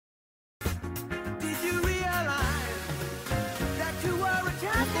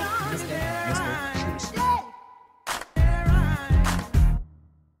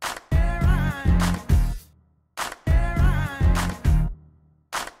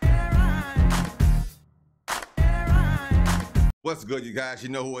What's good, you guys? You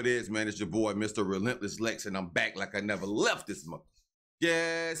know who it is, man. It's your boy, Mr. Relentless Lex, and I'm back like I never left this month.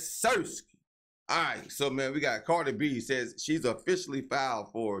 Yes, sir. All right, so, man, we got Cardi B. Says she's officially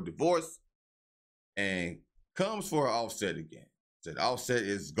filed for divorce and comes for an Offset again. Said Offset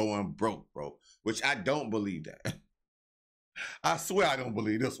is going broke, bro, which I don't believe that. I swear I don't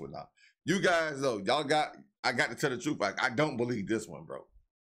believe this one now. You guys, though, I got to tell the truth. I don't believe this one, bro.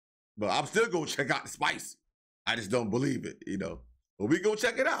 But I'm still going to check out the spice. I just don't believe it, you know. But we go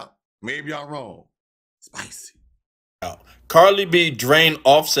check it out. Maybe I'm wrong. Spicy. Cardi B drained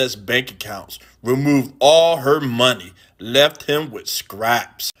Offset's bank accounts, removed all her money, left him with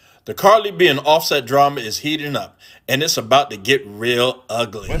scraps. The Cardi B and Offset drama is heating up, and it's about to get real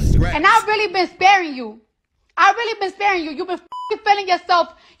ugly. And I've really been sparing you. I've really been sparing you. You've been feeling yourself,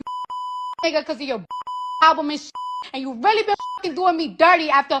 you nigga, because of your album and shit. And you really been doing me dirty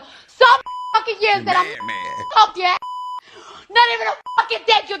after some fucking years that I'm up your ass. Not even a fucking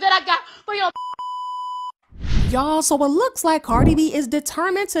thank you that I got for your Y'all, so it looks like Cardi B is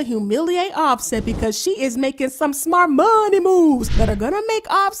determined to humiliate Offset because she is making some smart money moves that are gonna make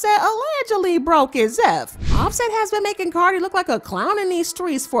Offset allegedly broke as F. Offset has been making Cardi look like a clown in these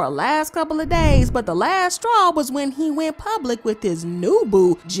streets for the last couple of days, but the last straw was when he went public with his new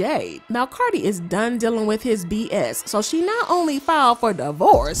boo, Jade. Now, Cardi is done dealing with his BS, so she not only filed for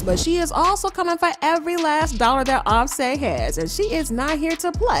divorce, but she is also coming for every last dollar that Offset has, and she is not here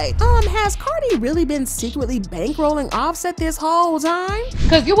to play. Has Cardi really been secretly bankrolling Offset this whole time?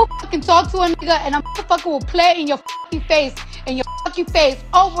 Cause you will fucking talk to a nigga and a motherfucker will play in your fucking face and your fucking face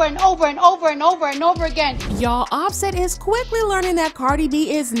over and over and over and over and over again. Y'all, Offset is quickly learning that Cardi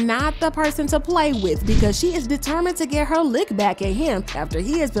B is not the person to play with because she is determined to get her lick back at him after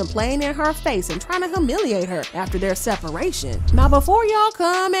he has been playing in her face and trying to humiliate her after their separation. Now, before y'all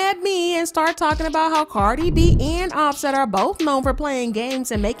come at me and start talking about how Cardi B and Offset are both known for playing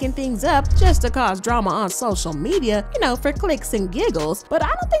games and making things up just to cause drama on social media, you know, for clicks and giggles, but I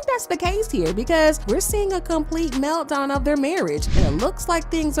don't think that's the case here because we're seeing a complete meltdown of their marriage and it looks like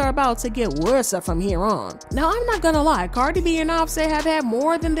things are about to get worse from here on. Now, I'm not gonna lie, Cardi B and Offset have had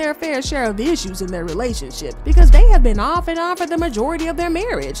more than their fair share of issues in their relationship because they have been off and on for the majority of their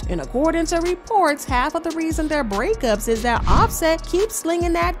marriage, and according to reports, half of the reason their breakups is that Offset keeps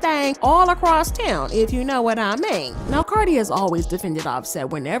slinging that thing all across town, if you know what I mean. Now, Cardi has always defended Offset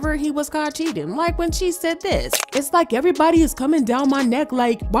whenever he was caught cheating, like when she said this: "It's like everybody is coming down my neck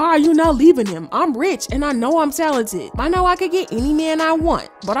like, why are you not leaving him? I'm rich and I know I'm talented. I know I could get any man I want,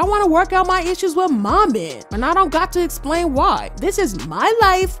 but I want to work out my issues with my man, and I don't got to explain why. This is my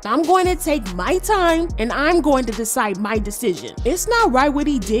life. I'm going to take my time and I'm going to decide my decision. It's not right what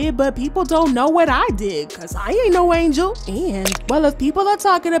he did, but people don't know what I did because I ain't no angel. And, well, if people are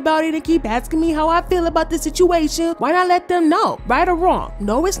talking about it and keep asking me how I feel about the situation, why not let them know, right or wrong?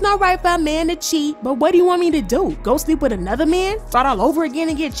 No, it's not right for a man to cheat, but what do you want me to do? Go sleep with another man? Start all over again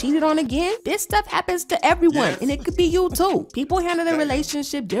and get cheated on again? This stuff happens to everyone, and it could be you too. People handle their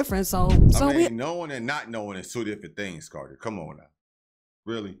relationship different, so I mean, knowing and not knowing is two different things, Cardi. Come on now.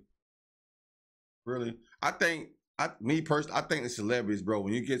 Really? I think the celebrities, bro,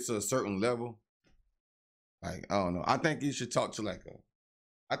 when you get to a certain level, like, I don't know, I think you should talk to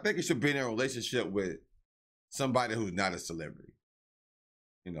I think you should be in a relationship with somebody who's not a celebrity.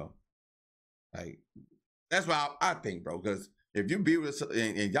 You know? Like, that's what I think, bro, because if you be with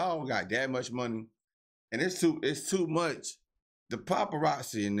and y'all don't got that much money, and it's too much, the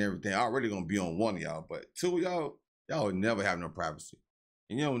paparazzi and everything already gonna be on one of y'all, but two of y'all will never have no privacy.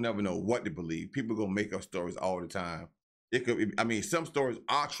 And you don't never know what to believe. People gonna make up stories all the time. It could, I mean, some stories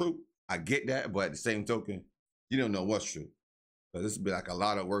are true. I get that, but at the same token, you don't know what's true. So this would be like a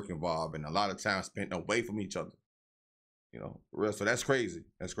lot of work involved and a lot of time spent away from each other. You know, for real. So that's crazy.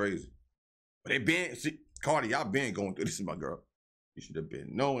 That's crazy. But Cardi, y'all been going through this, my girl. You should have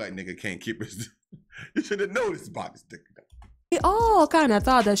been known that nigga can't keep his. You should have noticed about this nigga. We all kind of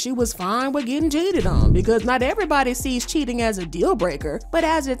thought that she was fine with getting cheated on because not everybody sees cheating as a deal breaker, but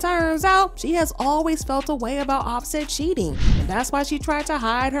as it turns out, she has always felt a way about Offset cheating, and that's why she tried to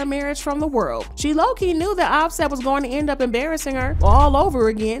hide her marriage from the world. She low-key knew that Offset was going to end up embarrassing her all over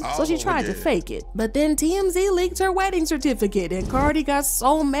again, so she tried to fake it. But then TMZ leaked her wedding certificate, and Cardi got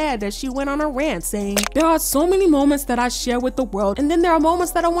so mad that she went on a rant saying, "There are so many moments that I share with the world, and then there are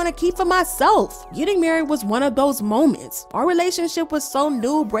moments that I want to keep for myself. Getting married was one of those moments. Our relationship was so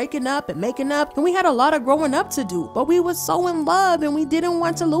new, breaking up and making up, and we had a lot of growing up to do, but we were so in love and we didn't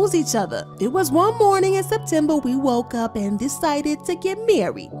want to lose each other. It was one morning in September we woke up and decided to get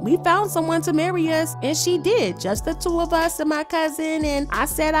married. We found someone to marry us, and she did, just the two of us and my cousin, and I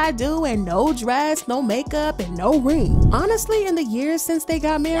said I do, and no dress, no makeup, and no ring. Honestly, in the years since they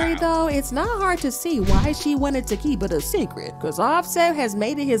got married though, it's not hard to see why she wanted to keep it a secret, because Offset has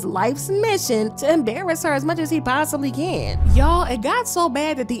made it his life's mission to embarrass her as much as he possibly can. Y'all, it got so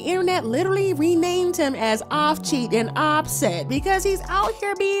bad that the internet literally renamed him as Off-Cheat and Offset because he's out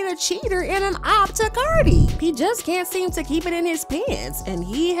here being a cheater and an op to Cardi. He just can't seem to keep it in his pants, and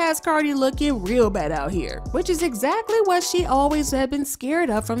he has Cardi looking real bad out here, which is exactly what she always had been scared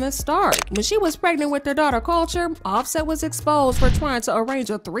of from the start. When she was pregnant with their daughter Culture, Offset was exposed for trying to arrange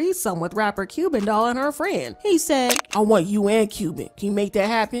a threesome with rapper Cuban Doll and her friend. He said, "I want you and Cuban. Can you make that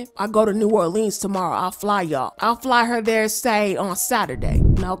happen? I go to New Orleans tomorrow. I'll fly y'all. I'll fly her there, say, on Saturday."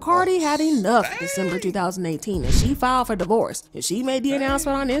 Now, Cardi had enough December 2018, and she filed for divorce, and she made the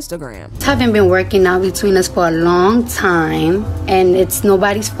announcement on Instagram. Haven't been working out between us for a long time, and it's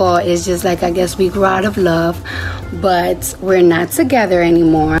nobody's fault. It's just like, I guess we grew out of love, but we're not together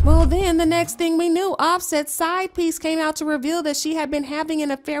anymore. Well, then the next thing we knew, Offset's side piece came out to reveal that she had been having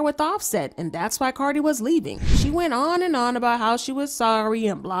an affair with Offset, and that's why Cardi was leaving. She went on and on about how she was sorry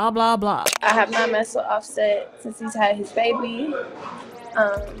and blah blah blah. I have not messed with Offset since he's had his baby.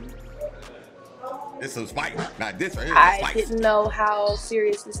 It's some spice. Not this right here. I didn't know how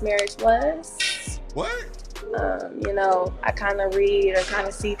serious this marriage was. What? You know, I kind of read or kind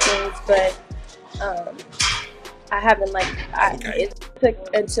of see things, but I haven't it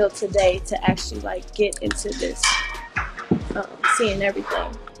took until today to actually get into this, seeing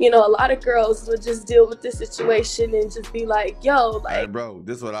everything. You know, a lot of girls would just deal with this situation and just be like, yo, Hey, bro,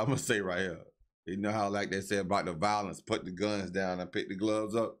 this is what I'm gonna say right here. You know how they say about the violence, put the guns down and pick the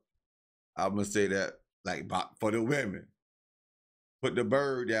gloves up? I'm gonna say that for the women. Put the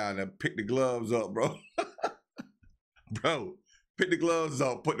bird down and pick the gloves up, bro. Bro, pick the gloves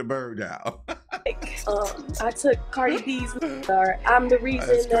up, put the bird down. I took Cardi B's or I'm the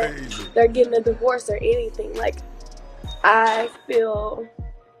reason that they're getting a divorce or anything. I feel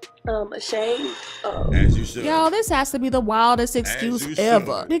ashamed. As you should. Yo, this has to be the wildest excuse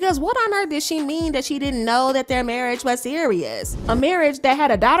ever. Because what on earth did she mean that she didn't know that their marriage was serious? A marriage that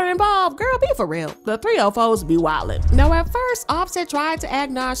had a daughter involved? Girl, be for real. The 304s be wildin'. Now, at first, Offset tried to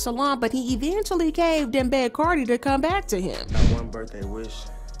act nonchalant, but he eventually caved and begged Cardi to come back to him. I got one birthday wish,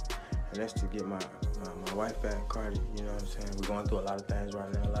 and that's to get my wife back, Cardi. You know what I'm saying? We're going through a lot of things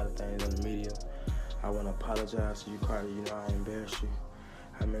right now, a lot of things in the media. I want to apologize to you, Cardi. You know I embarrassed you.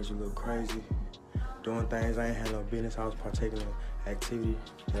 I made you look crazy, doing things I ain't had no business. I was partaking in activity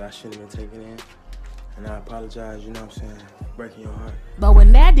that I shouldn't have been taking in. And I apologize, you know what I'm saying, breaking your heart. But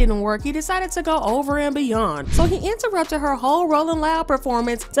when that didn't work, he decided to go over and beyond. So he interrupted her whole Rolling Loud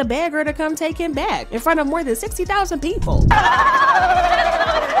performance to beg her to come take him back in front of more than 60,000 people.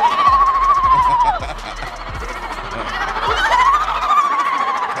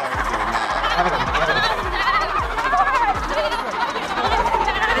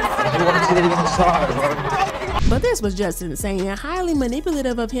 But this was just insane and highly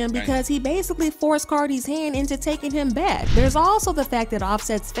manipulative of him because he basically forced Cardi's hand into taking him back. There's also the fact that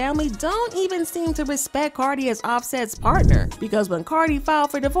Offset's family don't even seem to respect Cardi as Offset's partner, because when Cardi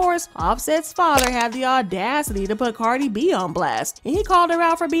filed for divorce, Offset's father had the audacity to put Cardi B on blast, and he called her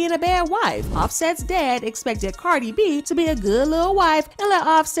out for being a bad wife. Offset's dad expected Cardi B to be a good little wife and let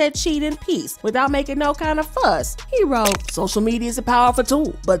Offset cheat in peace without making no kind of fuss. He wrote, "Social media is a powerful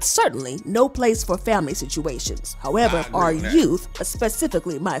tool, but certainly no place for family situations. However, our youth,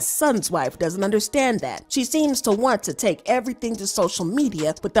 specifically my son's wife, doesn't understand that. She seems to want to take everything to social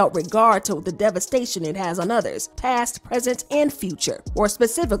media without regard to the devastation it has on others, past, present, and future, or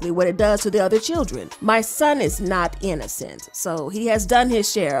specifically what it does to the other children. My son is not innocent, so he has done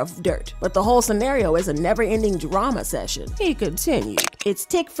his share of dirt, but the whole scenario is a never-ending drama session." He continued, "It's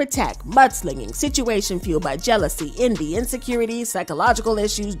tick for tack, mudslinging, situation fueled by jealousy, envy, insecurity, psychological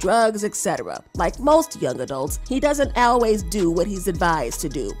issues, drugs, etc. Like most young adults, he doesn't always do what he's advised to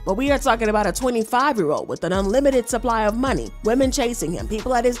do. But we are talking about a 25-year-old with an unlimited supply of money, women chasing him,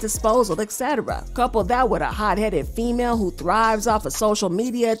 people at his disposal, etc. Couple that with a hot-headed female who thrives off of social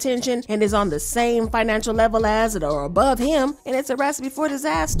media attention and is on the same financial level as it or above him, and it's a recipe for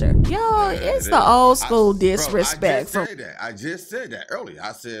disaster." Yo, it's the old school disrespect. I just said that earlier.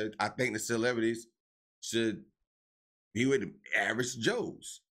 I said I think the celebrities should be with the average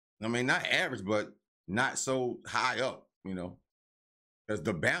Joes. I mean, not average, but not so high up, you know, because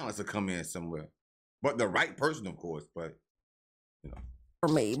the balance will come in somewhere. But the right person, of course. But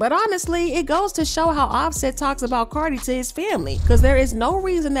For me. But honestly, it goes to show how Offset talks about Cardi to his family, because there is no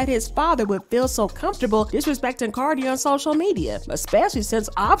reason that his father would feel so comfortable disrespecting Cardi on social media, especially since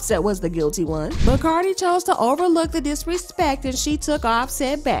Offset was the guilty one. But Cardi chose to overlook the disrespect and she took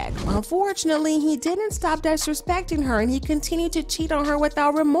Offset back. Unfortunately, he didn't stop disrespecting her and he continued to cheat on her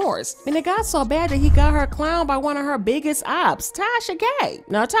without remorse. And it got so bad that he got her clowned by one of her biggest ops, Tasha Gay.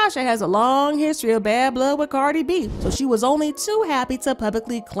 Now Tasha has a long history of bad blood with Cardi B, so she was only too happy to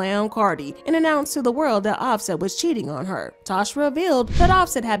publicly clown Cardi and announced to the world that Offset was cheating on her. Tasha revealed that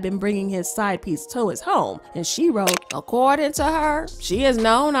Offset had been bringing his side piece to his home, and she wrote, according to her, she has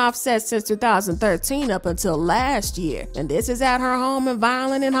known Offset since 2013 up until last year, and this is at her home in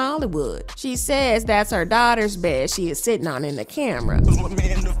Violin in Hollywood. She says that's her daughter's bed she is sitting on in the camera.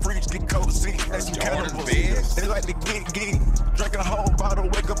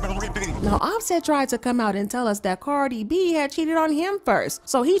 Now Offset tried to come out and tell us that Cardi B had cheated on him first,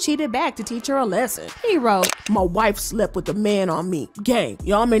 so he cheated back to teach her a lesson. He wrote, my wife slept with a man on me. Gang,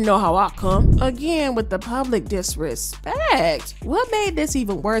 y'all may know how I come. Again with the public disrespect. What made this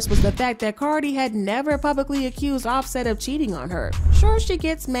even worse was the fact that Cardi had never publicly accused Offset of cheating on her. Sure, she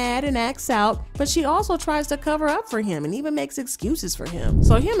gets mad and acts out, but she also tries to cover up for him and even makes excuses for him.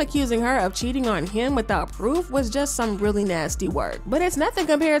 So him accusing her of cheating on him without proof was just some really nasty work. But it's nothing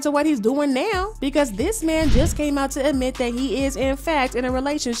compared to what he's doing now, because this man just came out to admit that he is in fact in a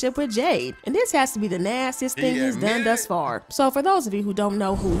relationship with Jade, and this has to be the nastiest thing he's done thus far. So for those of you who don't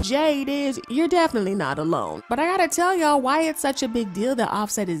know who Jade is, you're definitely not alone. But I gotta tell y'all why it's such a big deal that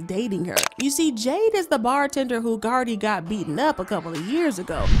Offset is dating her. You see, Jade is the bartender who Cardi got beaten up a couple of years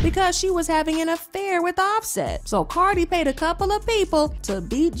ago because she was having an affair with Offset. So Cardi paid a couple of people to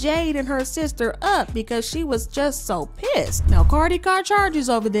beat Jade and her sister up because she was just so pissed. Now Cardi caught charges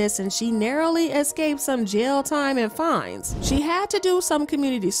over this and she narrowly escaped some jail time and fines. She had to do some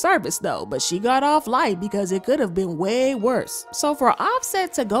community service though, but she got off light because it could have been way worse. So for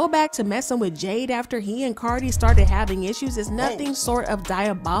Offset to go back to messing with Jade after he and Cardi started having issues is nothing short of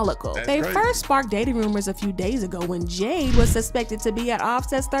diabolical. They first sparked dating rumors a few days ago when Jade was suspected to be at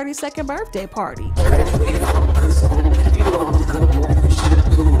Offset's 32nd birthday party.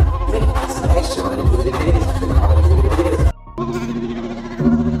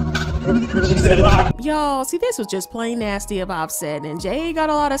 Y'all, see, this was just plain nasty of Offset, and Jade got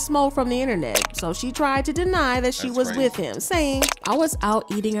a lot of smoke from the internet, so she tried to deny that she was with him, saying, I was out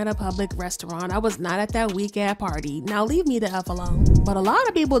eating at a public restaurant. I was not at that weak-ass party. Now leave me the F alone. But a lot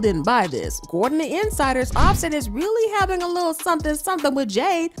of people didn't buy this. According to insiders, Offset is really having a little something with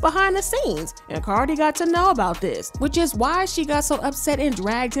Jade behind the scenes, and Cardi got to know about this, which is why she got so upset and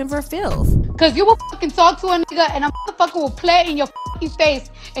dragged him for filth. Cause you will fucking talk to a nigga and a motherfucker will play in your fucking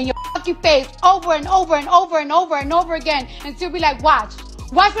face over and over and over and over and over again until you be like, watch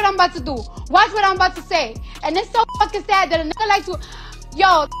what I'm about to do, watch what I'm about to say. And it's so fucking sad that a nigga like to,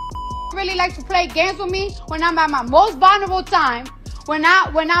 really likes to play games with me when I'm at my most vulnerable time, when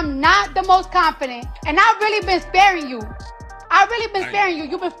I'm not the most confident. And I've really been sparing you. I've really been sparing you.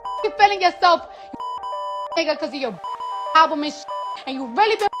 You've been fucking feeling yourself, nigga, because of your album and shit. And you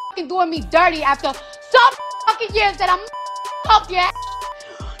really been fucking doing me dirty after some fucking years that I'm up your ass.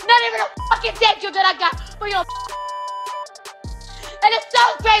 Not even a fucking thank you that I got for your. And it's so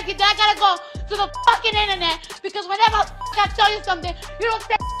crazy that I gotta go to the fucking internet because whenever I tell you something, you don't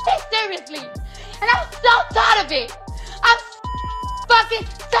take it seriously. And I'm so tired of it. I'm fucking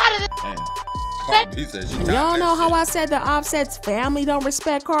tired of it. Y'all know how I said that Offset's family don't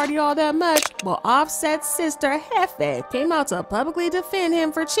respect Cardi all that much? Well, Offset's sister, Hefe, came out to publicly defend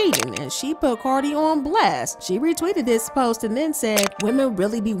him for cheating, and she put Cardi on blast. She retweeted this post and then said, women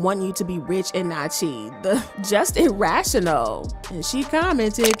really be wanting you to be rich and not cheat. Just irrational. And she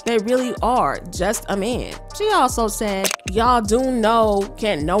commented, they really are just a man. She also said, y'all do know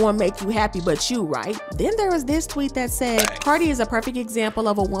can't no one make you happy but you, right? Then there was this tweet that said, Cardi is a perfect example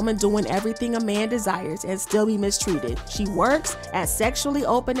of a woman doing everything a man desires and still be mistreated. She works as sexually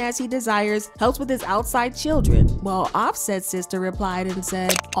open as he desires, helps with his outside children. Well, Offset's sister replied and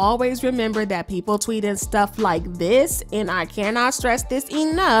said, always remember that people tweeting stuff like this, and I cannot stress this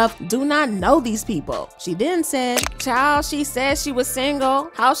enough, do not know these people. She then said, child, she said she was single.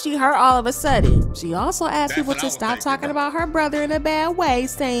 How she hurt all of a sudden? She also asked people to stop talking about her brother in a bad way,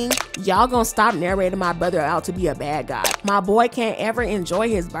 saying, y'all gonna stop narrating my brother out to be a bad guy. My boy can't ever enjoy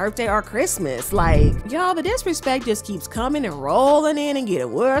his birthday or Christmas. this. Like, y'all, the disrespect just keeps coming and rolling in and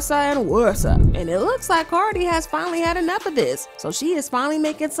getting worse and worse. And it looks like Cardi has finally had enough of this. So she is finally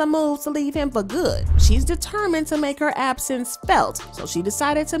making some moves to leave him for good. She's determined to make her absence felt. So she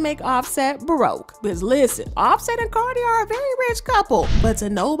decided to make Offset broke. Because listen, Offset and Cardi are a very rich couple. But to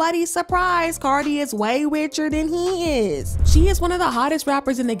nobody's surprise, Cardi is way richer than he is. She is one of the hottest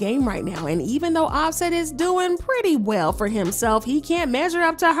rappers in the game right now. And even though Offset is doing pretty well for himself, he can't measure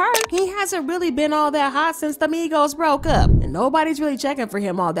up to her. He hasn't really been all that hot since the Migos broke up. And nobody's really checking for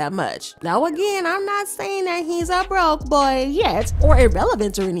him all that much. Now again, I'm not saying that he's a broke boy yet or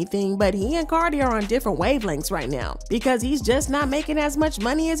irrelevant or anything, but he and Cardi are on different wavelengths right now because he's just not making as much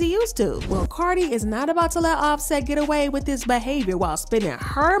money as he used to. Well, Cardi is not about to let Offset get away with this behavior while spending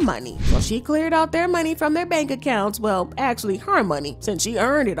her money. Well, she cleared out their money from their bank accounts. Well, actually her money, since she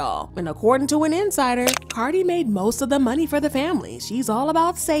earned it all. And according to an insider, Cardi made most of the money for the family. She's all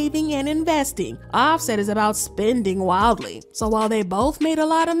about saving and investing. Offset is about spending wildly. So while they both made a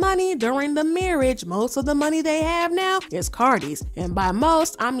lot of money during the marriage, most of the money they have now is Cardi's. And by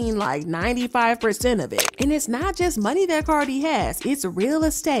most, I mean like 95% of it. And it's not just money that Cardi has, it's real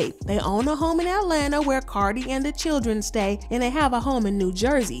estate. They own a home in Atlanta where Cardi and the children stay, and they have a home in New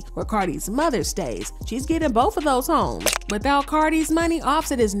Jersey where Cardi's mother stays. She's getting both of those homes. Without Cardi's money,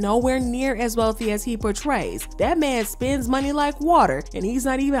 Offset is nowhere near as wealthy as he portrays. That man spends money like water, and he's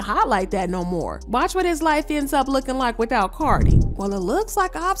not even hot like that no more. Watch what his life ends up looking like without Cardi. Well, it looks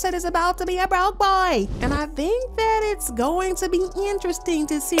like Offset is about to be a broke boy, and I think that it's going to be interesting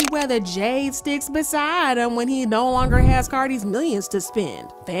to see whether Jade sticks beside him when he no longer has Cardi's millions to spend.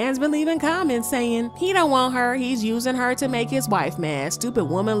 Fans been leaving comments saying, he don't want her, he's using her to make his wife mad. Stupid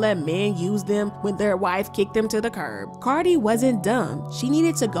woman let men use them when their wife kicked them to the curb. Cardi wasn't dumb. She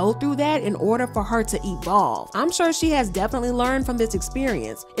needed to go through that in order for her to evolve. I'm sure she has definitely learned from this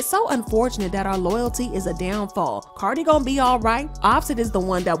experience. It's so unfortunate that our loyalty is a downfall. Cardi gonna be alright. Offset is the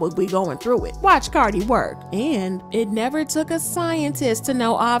one that will be going through it. Watch Cardi work. And it never took a scientist to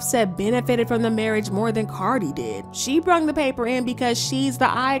know Offset benefited from the marriage more than Cardi did. She brung the paper in because she's the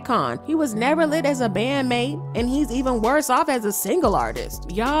icon. He was never lit as a bandmate, and he's even worse off as a single artist.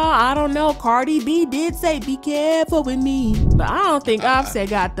 Y'all, I don't know. Cardi B did say, be careful with me. But I don't think Offset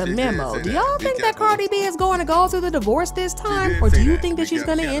got the memo. Do y'all think that Cardi B is going to go through the divorce this time? Or do you think that she's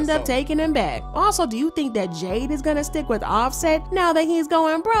going to end up taking him back? Also, do you think that Jade is going to stick with Offset now that he's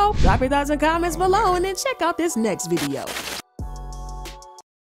going broke? Drop your thoughts and comments below, and then check out this next video.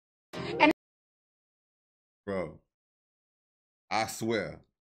 Bro, I swear,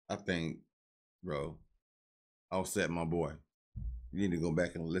 I think, bro, Offset my boy. You need to go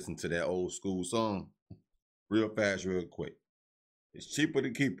back and listen to that old school song real fast, real quick. It's cheaper to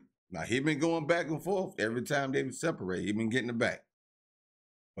keep it. Now, he been going back and forth every time they separate. He been getting it back.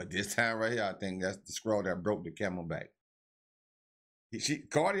 But this time right here, I think that's the straw that broke the camel back.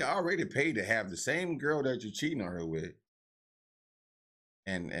 Cardi already paid to have the same girl that you're cheating on her with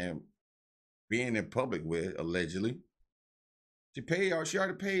and being in public with, allegedly. She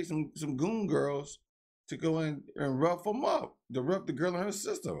already paid some goon girls to go in and rough them up, to rough the girl and her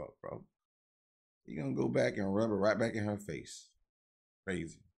sister up, bro. You gonna go back and rub it right back in her face.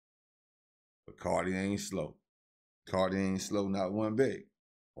 Crazy. But Cardi ain't slow. Cardi ain't slow, not one bit.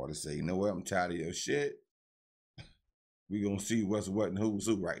 Cardi say, you know what, I'm tired of your shit. We gonna see what's what and who's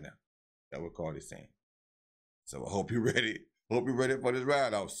who right now. That's what Cardi's saying. So I hope you're ready. Hope you're ready for this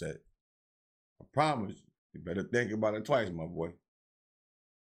ride, Offset. I promise you better think about it twice, my boy.